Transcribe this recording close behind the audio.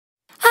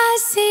I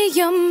see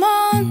your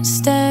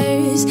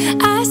monsters,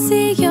 I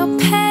see your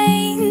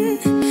pain.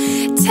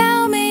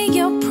 Tell me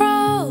your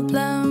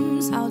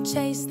problems, I'll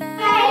chase them.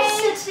 Hi,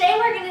 so today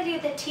we're going to do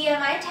the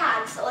TMI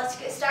tag, so let's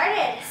get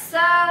started. So,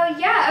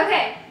 yeah,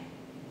 okay.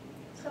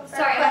 So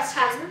Sorry,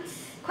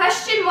 questions.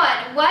 Question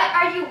 1, what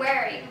are you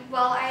wearing?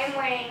 Well, I am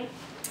wearing,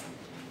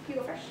 you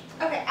go first.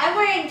 Okay, I'm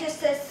wearing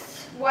just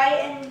this white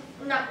and,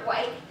 not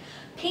white,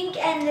 pink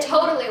and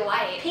Totally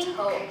white. pink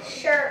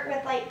shirt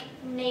with like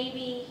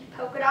navy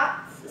polka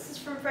dots. This is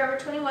from Forever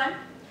 21.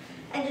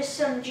 And just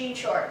some jean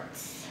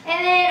shorts.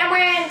 And then I'm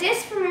wearing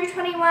this from Forever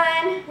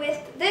 21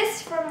 with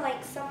this from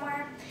like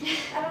somewhere.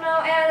 I don't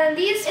know. And then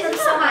these from Is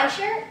this somewhere. not my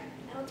shirt?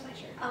 No, it's my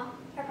shirt. Oh.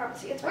 I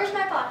promise you. It's Where's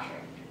my black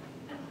shirt?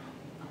 I don't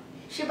know.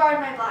 She borrowed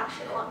my black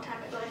shirt a long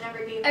time ago and never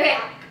gave me Okay.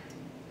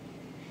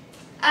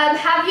 black.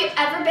 Have you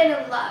ever been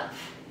in love?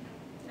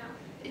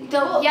 No.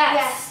 No. Well,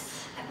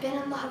 Yes. I've been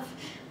in love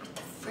with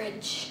the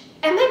fridge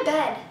and my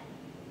bed.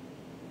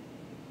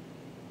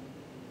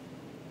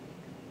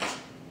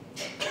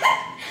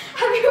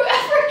 Have you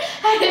ever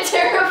had a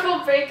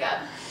terrible breakup?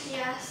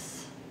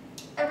 Yes.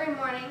 Every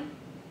morning.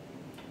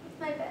 With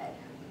my bed.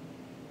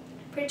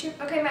 Pretty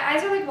true. Okay, my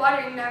eyes are like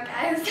watering now,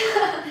 guys.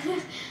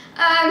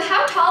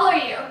 How tall are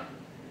you?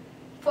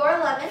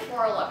 4'11".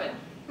 4'11".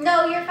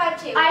 No, you're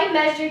 5'2". I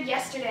measured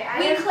yesterday.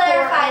 We am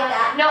clarified 4'11".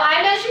 that. No,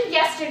 I measured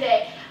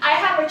yesterday. I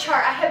have a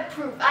chart. I have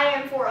proof. I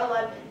am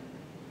 4'11".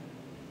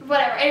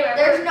 Whatever. Anyway.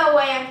 There's no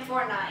way I'm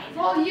 4'9".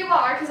 Well, you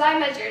are, because I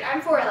measured.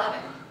 I'm 4'11".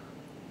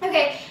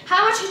 Okay,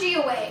 how much do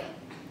you weigh?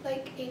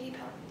 Like 80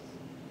 pounds.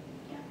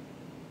 Yeah.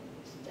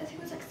 I think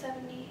it was like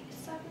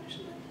 77 or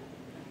something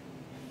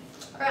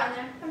like that. Around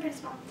there. I'm pretty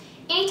small.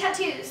 Any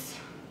tattoos?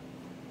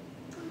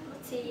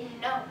 Let's see.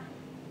 No.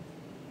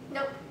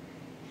 Nope.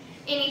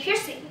 Any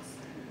piercings?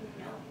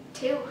 No.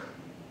 2.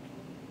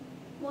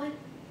 1,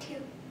 2.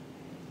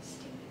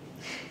 Stupid.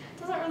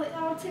 Doesn't really,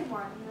 I would say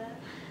 1,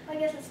 but I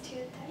guess it's 2.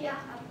 Yeah.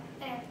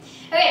 I don't know.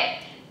 Anyway.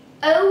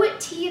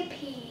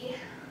 OTP.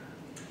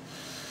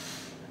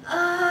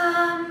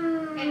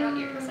 I know what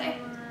you're gonna say.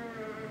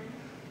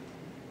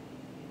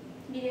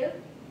 You do?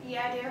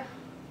 Yeah, I do.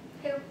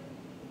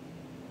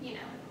 Who? You know.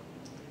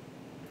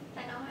 I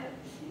know who.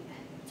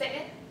 Say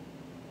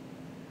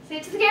it. Say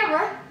it to the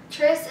camera.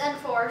 Tris and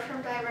 4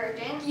 from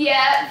Divergent.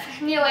 Yeah,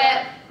 knew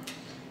it.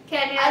 Okay,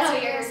 I knew I that's know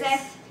what you were yours. gonna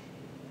say. Yeah.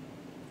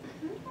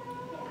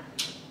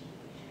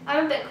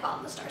 I'm a big Fault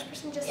in the Stars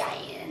person, just Yeah.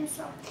 saying.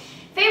 So,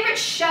 favorite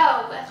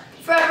show?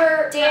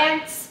 Forever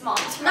Dance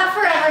Moms. Not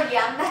Forever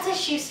Young. That's a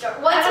shoe store.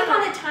 Once I don't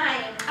upon know. a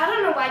time. I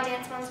don't know why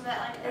Dance Moms, but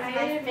like, It's I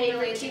my didn't favorite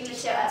really TV do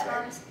show Dance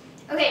ever. Moms.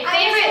 Okay, I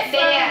favorite said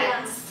Forever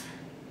bands.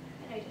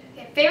 I know you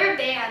did. Okay, favorite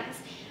bands.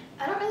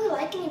 I don't really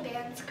like any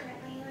bands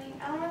currently.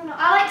 Like, I don't really know.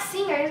 I like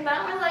singers, but I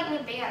don't really like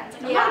any bands.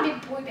 Like, I'm not a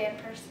big boy band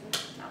person.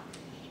 No.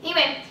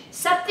 Anyway,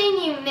 something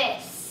you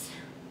miss.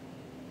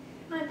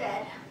 My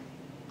bed.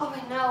 Oh,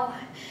 I know.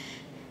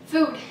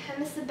 Food. I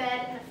miss the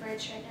bed and the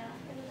fridge right now.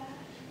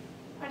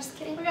 I'm just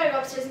kidding. We gotta go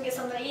upstairs and get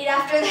something to eat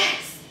after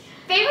this.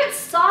 Favorite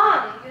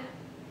song?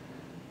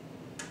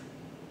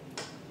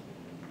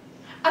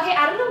 Okay,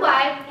 I don't know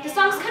why. The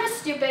song's kind of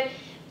stupid,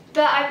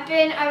 but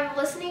I'm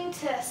listening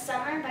to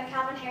Summer by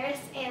Calvin Harris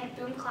and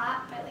Boom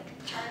Clap by like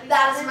Charlie.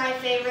 That's my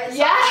favorite song.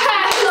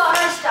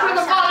 Yes! When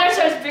the father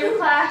starts Boom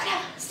Clap.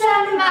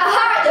 Stand in my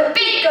heart, the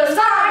beat goes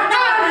on.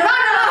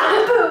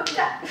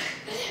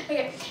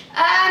 Okay.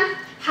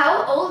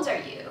 How old are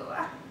you?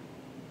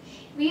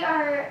 We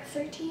are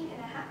 13 and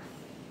a half.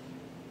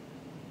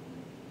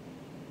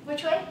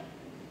 Which way?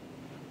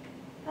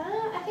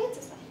 I think it's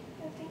this way.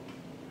 I think.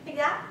 Like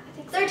that? I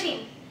think so.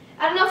 13.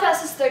 I don't know if that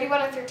says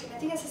 31 or 13. I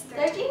think it says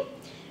 13. 13?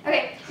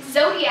 Okay,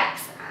 Zodiac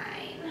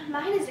sign.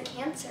 Mine is a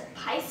Cancer.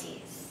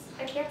 Pisces.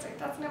 A Cancer.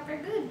 That's not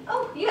very good.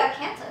 Oh, you got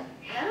Cancer.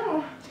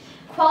 No.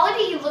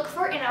 Quality you look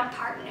for in a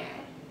partner.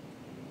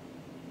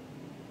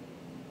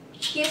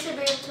 He has to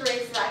be able to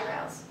raise his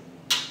eyebrows.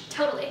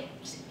 Totally.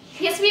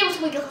 He has to be able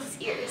to wiggle his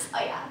ears. Oh,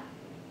 yeah.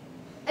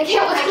 I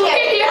can't wiggle I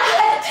can't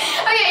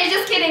do my ears. Okay,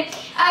 just kidding.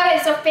 Okay,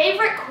 so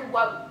favorite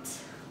quote.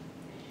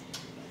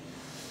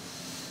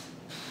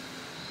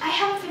 I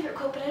have a favorite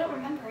quote, but I don't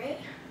remember it.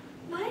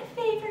 My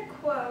favorite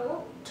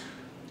quote.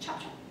 Chop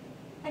chop.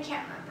 I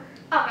can't remember.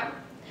 I'll remember.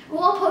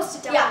 We'll post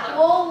it down Yeah,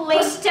 below. we'll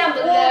link. Post it down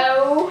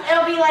below.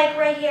 It'll be like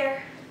right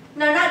here.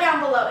 No, not down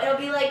below. It'll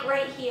be like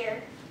right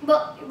here.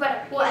 Well,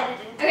 whatever. We'll edit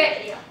it into Okay. the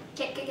video.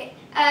 Okay.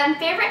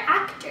 Favorite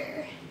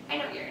actor? I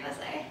know what you're gonna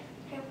say.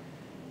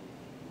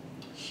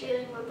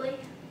 Shailene Woodley.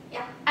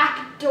 Yeah.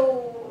 Actor.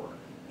 Oh,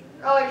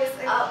 I guess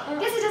it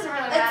doesn't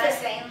really matter. It's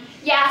the same.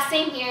 Yeah,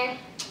 same here.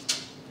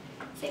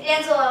 Same.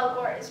 Ansel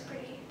Elgort is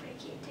pretty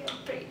cute too.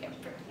 Pretty good.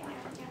 Yeah.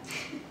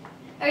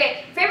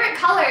 Okay, favorite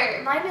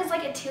color? Mine is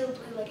like a teal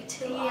blue, like a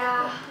teal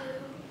Yeah. aqua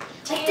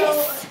blue. Like Teal.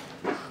 this.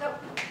 Nope.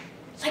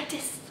 Like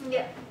this.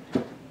 Yeah.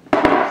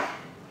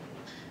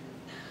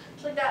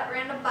 It's like that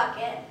random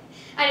bucket.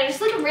 I know,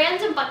 just like a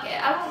random bucket.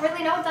 I don't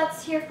really know what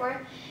that's here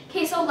for.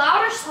 Okay, so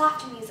loud or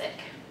soft music?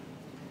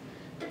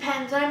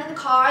 Depends. When I'm in the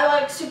car, I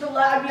like super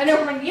loud music.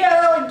 I'm like,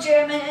 yeah, like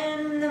jamming.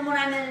 And then when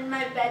I'm in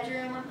my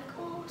bedroom, I'm like,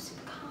 oh,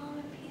 super calm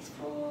and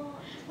peaceful.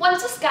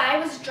 Once this guy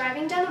was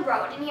driving down the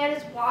road and he had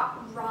his rock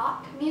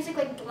music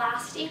like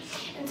blasting,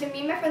 and so me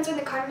and my friends were in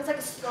the car and it was like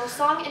a slow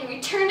song and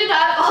we turned it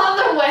up all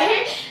the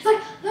way. It's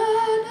like la, la, la.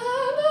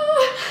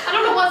 I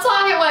don't know what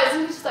song it was.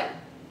 And we just like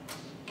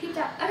peeped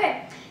out.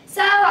 Okay,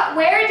 so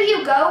where do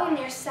you go when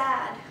you're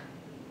sad?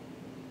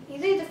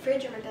 Either the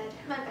fridge or my bed.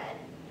 My bed.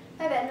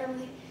 My bed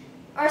normally,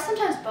 or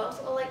sometimes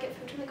both. I'll like get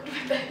food when I go to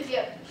my bed.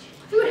 Yep.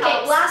 Food Oh,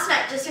 hates. last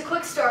night, just a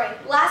quick story.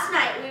 Last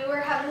night we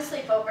were having a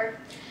sleepover,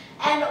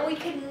 and we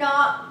could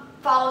not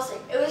fall asleep.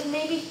 It was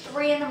maybe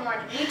 3 in the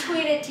morning. We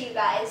tweeted to you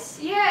guys.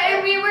 Yeah,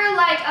 and we were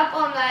like up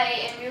all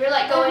night, and we were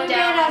like going we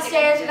down. ran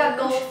downstairs. We got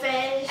getting food.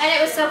 goldfish. And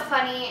it was so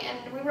funny,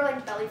 and we were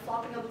like belly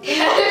flopping over the bed.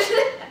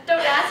 Don't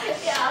ask it.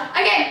 Yeah.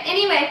 Okay,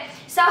 anyway,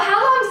 so how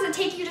long does it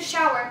take you to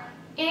shower?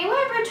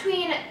 Anywhere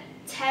between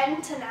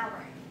 10 to an hour.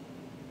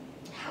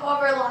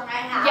 However long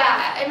I have.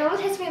 Yeah, it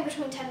normally takes me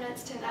between 10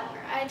 minutes to an hour.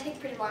 I take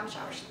pretty long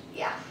showers.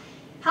 Yeah.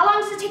 How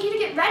long does it take you to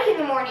get ready in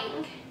the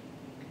morning?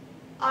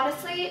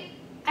 Honestly,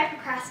 I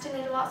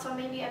procrastinate a lot, so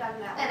maybe about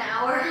an hour. An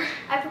hour.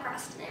 I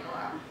procrastinate a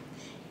lot.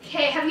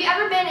 Okay, have you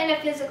ever been in a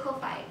physical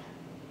fight?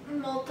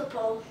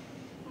 Multiple.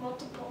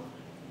 Multiple.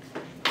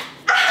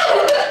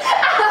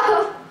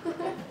 Ow!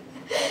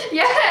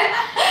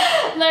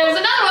 Yeah, there's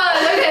another one.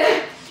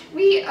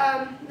 Okay,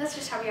 that's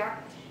just how we are.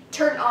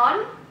 Turn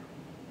on.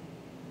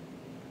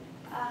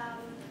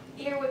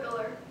 Ear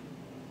wiggler.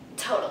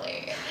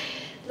 Totally.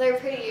 They're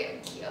pretty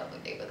cute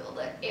when they wiggle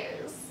their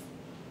ears.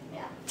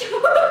 Yeah.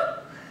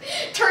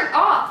 Turn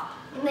off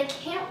when they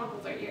can't wiggle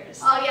their ears.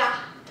 Oh yeah,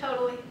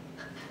 totally.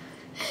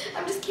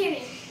 I'm just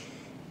kidding.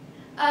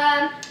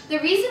 The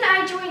reason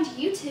I joined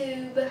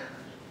YouTube.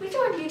 We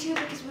joined YouTube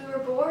because we were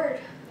bored.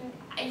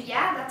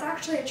 Yeah, that's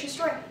actually a true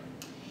story.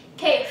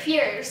 Okay,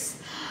 fears.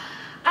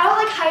 I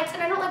don't like heights,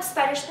 and I don't like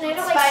spiders, and I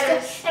don't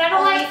Spiders. like and I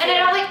don't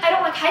like I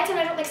don't like heights, and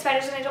I don't like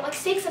spiders, and I don't like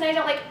snakes, and I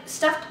don't like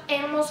stuffed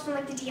animals from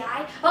like the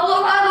DI. Oh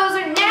God,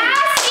 those are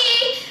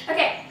nasty.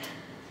 Okay.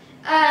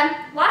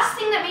 Last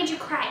thing that made you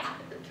cry.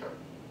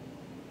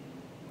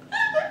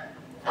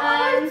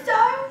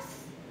 Stars.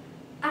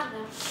 I don't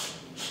know.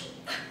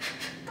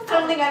 I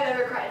don't think I've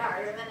ever cried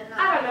harder than in that.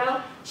 I don't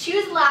know. She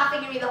was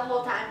laughing at me the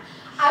whole time.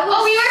 I was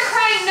Oh, we were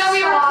crying. No,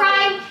 we were sobbing.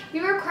 crying.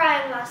 We were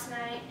crying last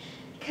night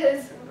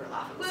because we were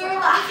laughing. We so were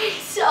hard. laughing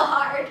so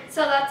hard.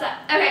 So that's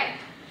it. Okay.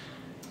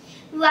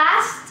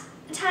 Last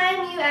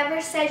time you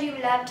ever said you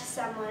loved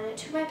someone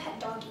to my pet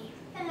doggy.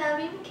 I love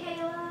you,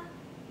 Michaela.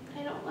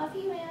 I don't love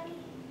you, Annie.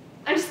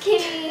 I'm just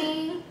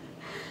kidding.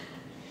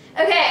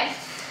 Okay.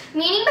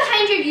 Meaning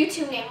behind your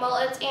YouTube name. Well,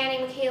 it's Annie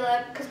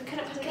Michaela because we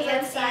couldn't put an Because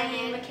and that's sign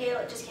Annie in.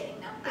 Michaela. Just kidding.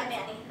 No, I'm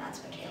Annie.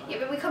 That's Michaela. Yeah,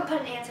 but we couldn't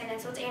put an and sign in,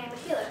 so it's Annie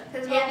Michaela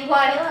because we're Annie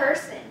one Michaela.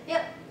 person.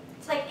 Yep.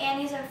 It's like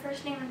Annie's our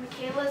first name and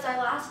Michaela's our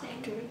last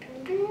name.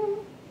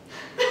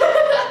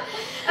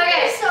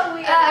 Okay. So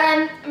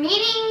weird.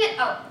 Meaning.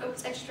 Oh,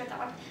 oops! I just read that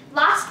one.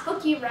 Last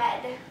book you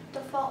read. The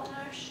Fault in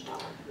Our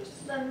Stars.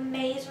 The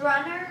Maze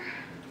Runner.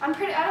 I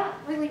don't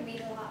really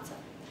read a lot, so.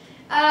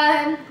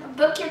 A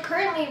book you're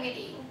currently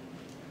reading.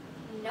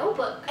 No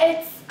book.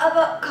 It's a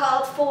book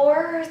called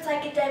Four. It's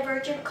like a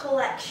Divergent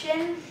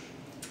collection.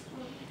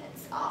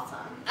 It's awesome.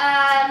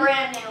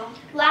 Brand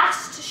new.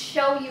 Last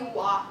show you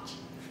watched.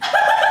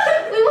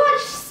 We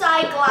watched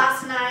Psych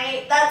last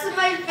night. That's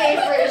my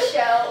favorite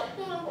show.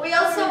 We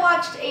also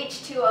watched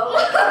H2O.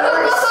 Like, we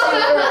were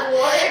super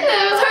bored.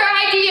 It was her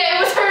idea. It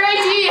was her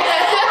idea. I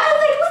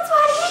was like, let's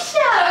watch this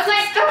show. I was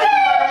like,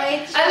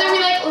 okay. and then we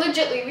like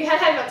legitly, we had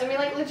headphones and we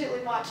like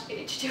legitly watched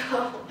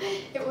H2O.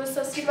 It was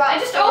so stupid. I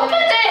just Drop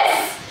opened it.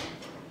 this.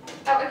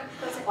 Oh,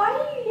 close it. Why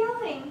are you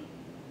yelling?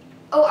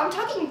 Oh, I'm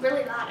talking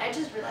really loud. I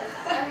just realized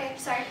that. Okay,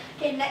 sorry.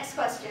 Okay, next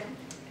question.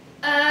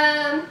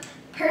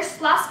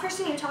 Last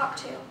person you talked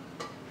to.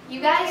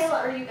 You guys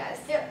Michaela. or you guys?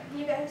 Yep,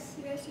 you guys.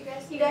 You guys.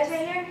 You guys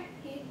right here?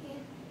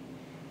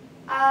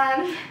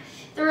 Yeah.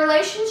 The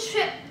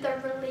relationship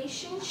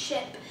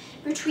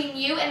between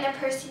you and the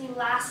person you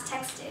last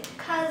texted.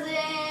 Cousins.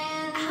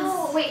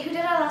 Oh, wait, who did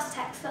I last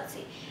text? Let's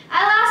see.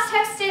 I last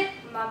texted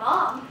my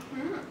mom.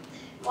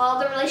 Well,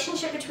 the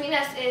relationship between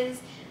us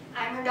is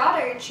I'm her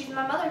daughter and she's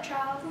my mother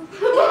child.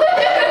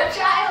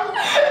 Child.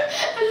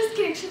 I'm just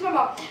kidding, she's my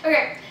mom.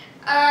 Okay.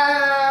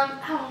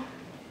 Oh.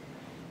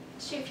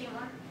 Shoot a few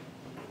more.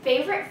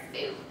 Favorite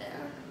food?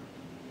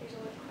 Here's a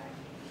little quick.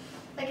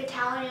 Like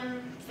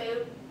Italian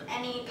food,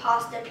 any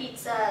pasta,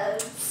 pizza,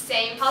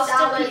 Same. Pasta,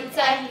 salad,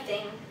 pizza.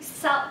 anything.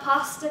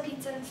 Pasta,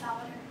 pizza, and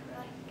salad are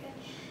really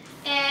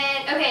good.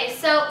 And, okay,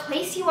 so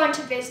place you want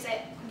to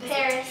visit.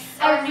 Paris.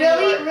 I or New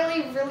really, York.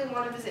 really, really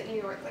want to visit New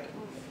York, like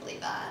really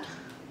bad.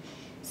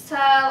 So,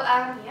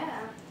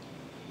 yeah.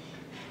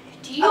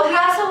 Do you We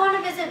also want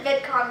to visit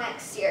VidCon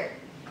next year.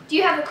 Do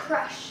you have a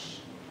crush?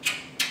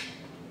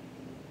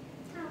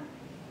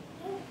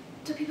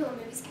 Do people in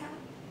movies count?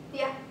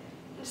 Yeah. I'm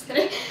just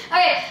kidding.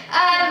 Okay,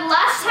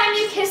 last time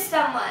you kissed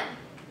someone.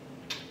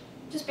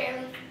 Just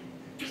barely.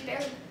 Just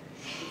barely.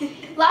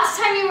 Last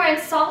time you were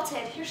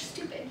insulted. You're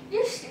stupid.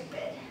 You're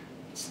stupid.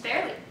 Just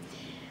barely.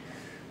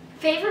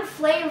 Favorite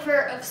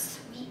flavor of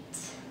sweet?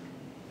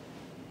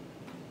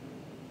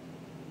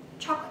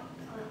 Chocolate.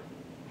 I don't know.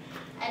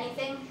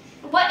 Anything?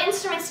 What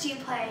instruments do you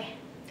play?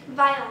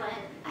 Violin.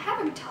 I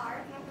have a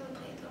guitar. I don't really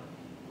play it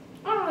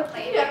though. I don't really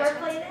play Have it. you ever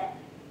played it?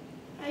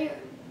 I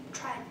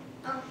tried.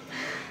 Oh.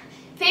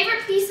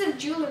 Favorite piece of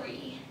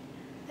jewelry?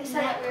 I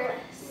said that weird.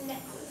 Necklace.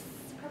 Necklace,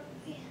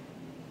 probably.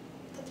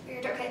 That's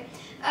weird. Okay.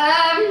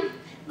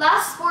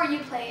 Last sport you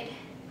played?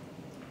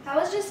 I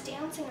was just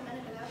dancing a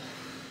minute ago.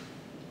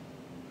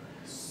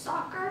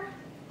 Soccer.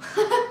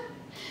 I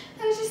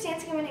was just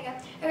dancing a minute ago.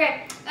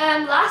 Okay.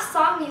 Last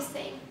song you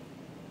sang?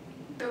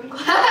 Boom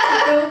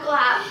clap. Boom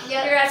clap.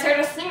 Yep. You guys heard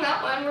us sing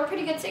that one. We're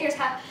pretty good singers,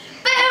 huh?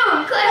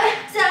 Boom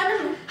clap.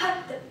 Sound of how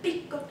the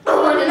beat go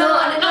On and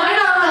on and on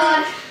and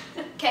on.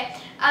 Okay.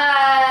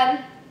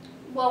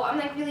 Whoa, I'm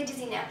like really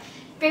dizzy now.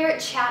 Favorite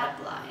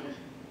chat-up line?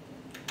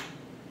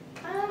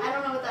 I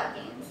don't know what that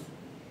means.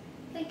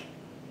 Like,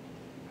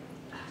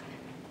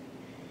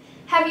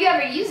 have you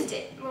ever used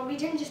it? Well, we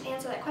didn't just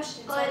answer that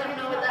question. Well, I don't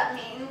know what that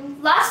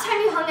means. Last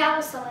time you hung out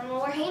with someone, well,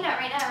 we're hanging out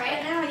right now, Right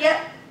right? now,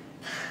 yep.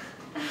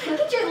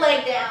 Get your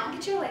leg down.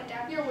 Get your leg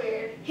down. You're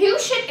weird. Who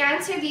should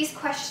answer these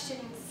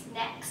questions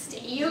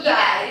next? You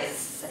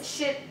guys.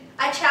 Should.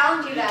 I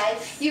challenge you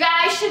guys. You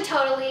guys should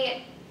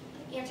totally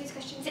answer these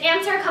questions.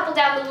 Answer a couple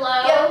down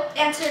below. Yep.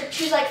 Answer.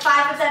 Choose like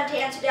 5 of them to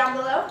answer down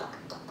below.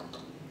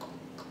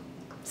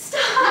 Stop.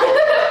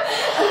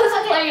 I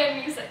was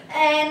playing music.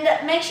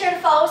 And make sure to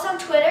follow us on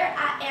Twitter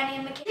at Annie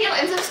and McKay.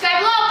 And subscribe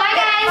below. Bye,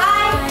 guys.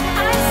 Bye.